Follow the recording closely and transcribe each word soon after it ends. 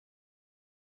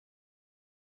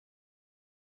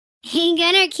Hey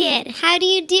Gunner Kid, how do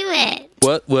you do it?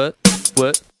 What?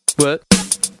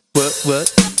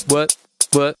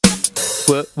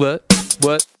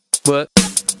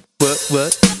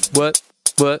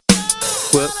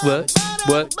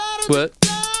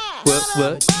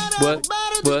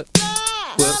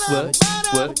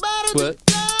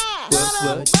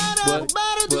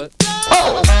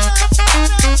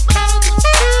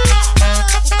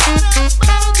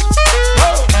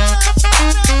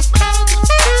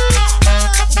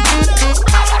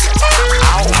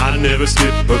 I never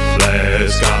skip a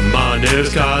class, got my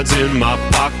NES cards in my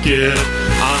pocket.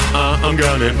 I'm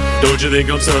gunning, don't you think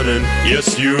I'm stunning?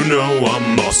 Yes, you know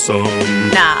I'm awesome.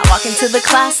 Nah, walk into the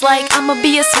class like I'ma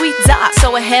be a sweet doc.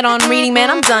 So ahead on reading, man,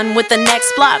 I'm done with the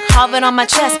next block. Harvard on my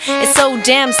chest, it's so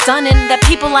damn stunning that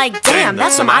people like, damn,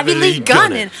 that's some Ivy League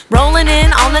gunning. Rolling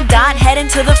in on the dot, heading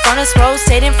to the furnace row,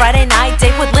 staying Friday night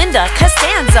date with Linda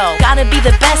Costanzo. Gotta be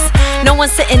the best, no one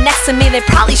sitting next to me, they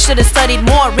probably should've studied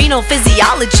more renal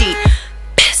physiology.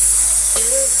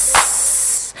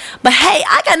 But hey,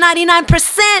 I got 99%.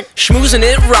 Schmoozing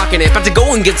it, rocking it, about to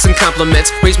go and get some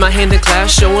compliments. Raise my hand in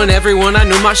class, showing everyone I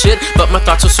knew my shit. But my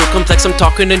thoughts are so complex, I'm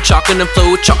talking and chalking and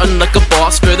flow charting like a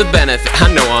boss for the benefit.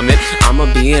 I know I'm it,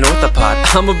 I'ma be an orthopod.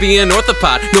 I'ma be an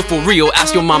orthopod, no for real,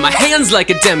 ask your mama, hands like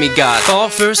a demigod. All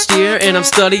first year and I'm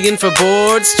studying for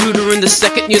boards. Tutoring the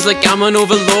second years like I'm an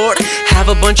overlord. Have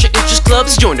a bunch of interest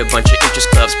clubs, joined a bunch of interest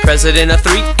clubs. President of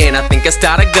 3, and I think I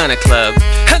start a gunner club.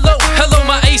 Hello,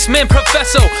 my ace man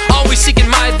professor. Always seeking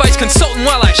my advice, consulting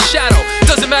while I shadow.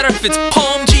 Doesn't matter if it's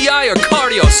palm, GI, or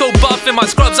cardio. So buff in my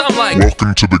scrubs, I'm like,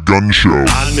 welcome to the gun show.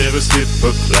 I never skip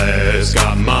a class,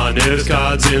 got my NES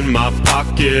cards in my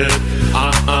pocket.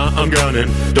 I'm gunning,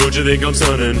 don't you think I'm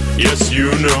stunning? Yes,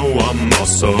 you know I'm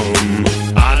awesome.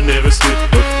 I never skip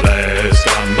a class,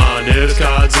 got my NES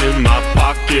cards in my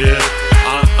pocket.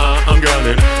 I'm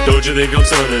gunning, don't you think I'm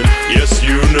stunning? Yes,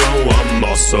 you know I'm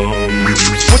awesome.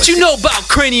 what you know about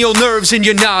cranial nerves in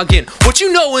your noggin? What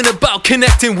you knowin' about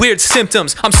connecting weird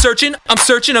symptoms? I'm searching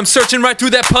right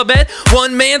through that PubMed.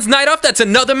 One man's night off, that's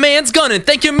another man's gunning.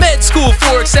 Thank your med school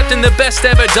for accepting the best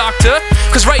ever doctor.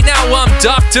 Cause right now I'm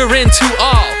doctoring to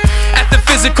all. At the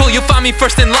physical, you'll find me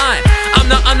first in line.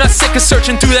 I'm not sick of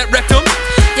searching through that rectum.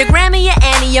 Your Grammy, your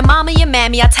Annie, your mama, your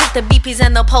mammy. I take the BPs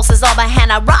and the pulses all by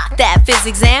hand. I rock that phys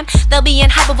exam. They'll be in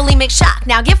hypovolemic shock.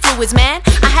 Now get fluids, man.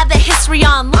 I have the history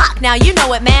on lock. Now you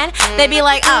know it, man. They be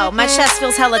like, oh, my chest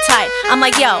feels hella tight. I'm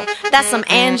like, yo, that's some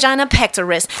angina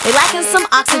pectoris. They lacking some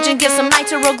oxygen, give some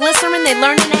nitroglycerin. They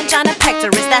learning angina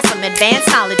pectoris. That's some advanced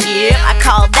knowledge. Yeah, I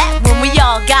call that when we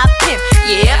all got pimped.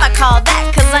 Yeah, I call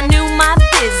that cause I knew my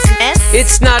business.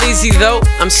 It's not easy though,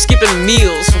 I'm skipping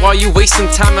meals while you wasting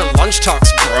time at lunch talks,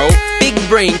 bro. Big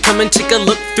brain, come and take a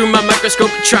look through my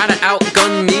microscope. Try to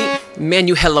outgun me, man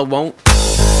you hella won't.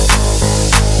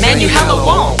 Man you hella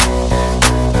won't.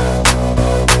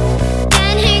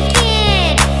 Gunner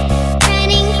Kid,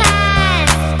 running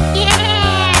fast,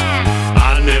 yeah!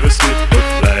 I never skip a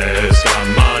class, got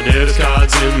my NES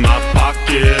cards in my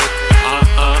pocket.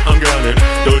 I'm gunning,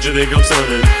 don't you think I'm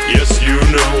stunning? Yes, you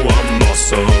know I'm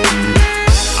awesome.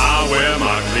 I wear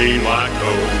my clean white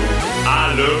coat,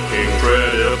 I look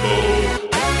incredible.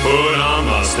 Put on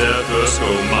my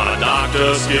stethoscope, my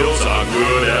doctor skills are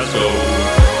good as gold.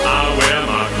 I wear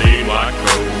my clean white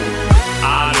coat,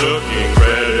 I look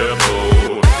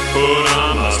incredible. Put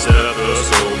on my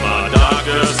stethoscope, my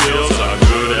doctor skills are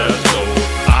good as gold.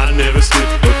 I never skip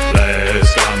a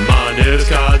class, got my NES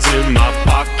cards in my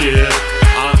pocket.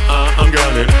 I'm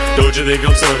gunning, don't you think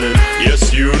I'm stunning?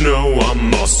 Yes, you know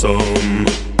I'm awesome.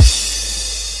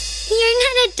 You're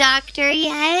not a doctor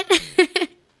yet.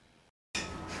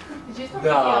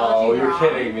 No, you're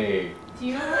kidding me. Do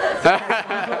you know this? I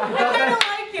kinda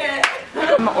like it.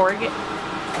 I'm Oregon.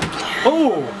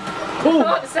 Oh,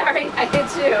 sorry, I did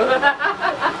too.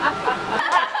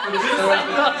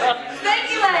 Thank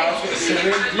you, Legs.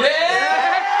 Yeah!